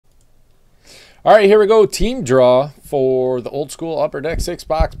All right, here we go. Team draw for the old school Upper Deck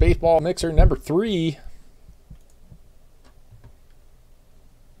 6-box baseball mixer number 3.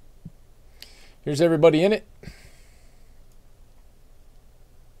 Here's everybody in it.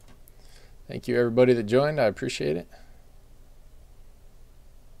 Thank you, everybody that joined. I appreciate it.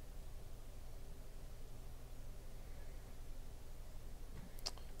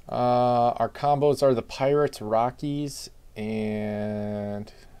 Our combos are the Pirates, Rockies,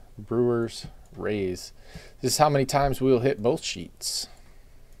 and Brewers, Rays. This is how many times we'll hit both sheets.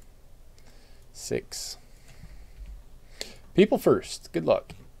 6. People first. Good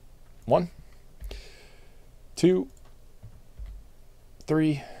luck. 1, 2,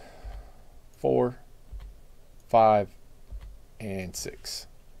 3, 4, 5, and 6.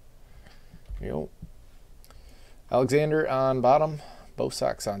 Here you go. Alexander on bottom, Bo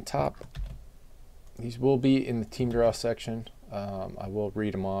Sox on top. These will be in the team draw section. I will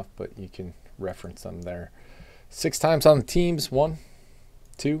read them off, but you can reference them there. 6 times on the teams. 1,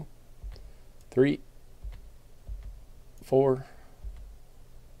 2, 3, 4,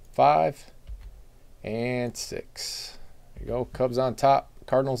 5, and 6. There you go. Cubs on top,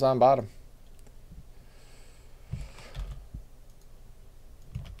 Cardinals on bottom.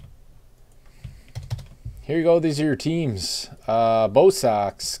 Here you go. These are your teams. Bo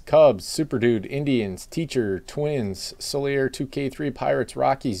Sox, Cubs, Super Dude, Indians, Teacher, Twins, Solier, 2K3, Pirates,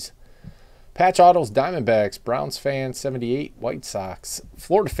 Rockies. Patch Autos, Diamondbacks, Browns fan, 78, White Sox.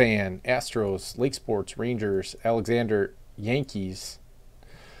 Florida fan, Astros, Lake Sports, Rangers, Alexander, Yankees.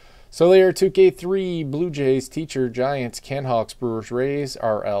 Solier, 2K3, Blue Jays, Teacher, Giants, Ken Hawks, Brewers, Rays,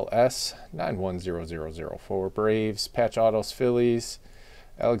 RLS, 910004, Braves, Patch Autos, Phillies.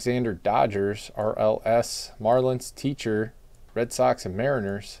 Alexander, Dodgers, RLS, Marlins, Teacher, Red Sox, and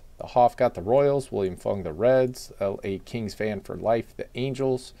Mariners. The Hoff got the Royals, William Fung the Reds, LA Kings fan for life, the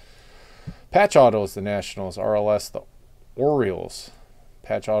Angels. Patch Autos, the Nationals, RLS, the Orioles.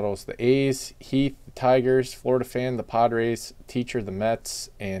 Patch Autos, the A's, Heath, the Tigers, Florida fan, the Padres, Teacher, the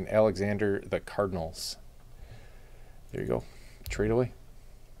Mets, and Alexander, the Cardinals. There you go. Trade away.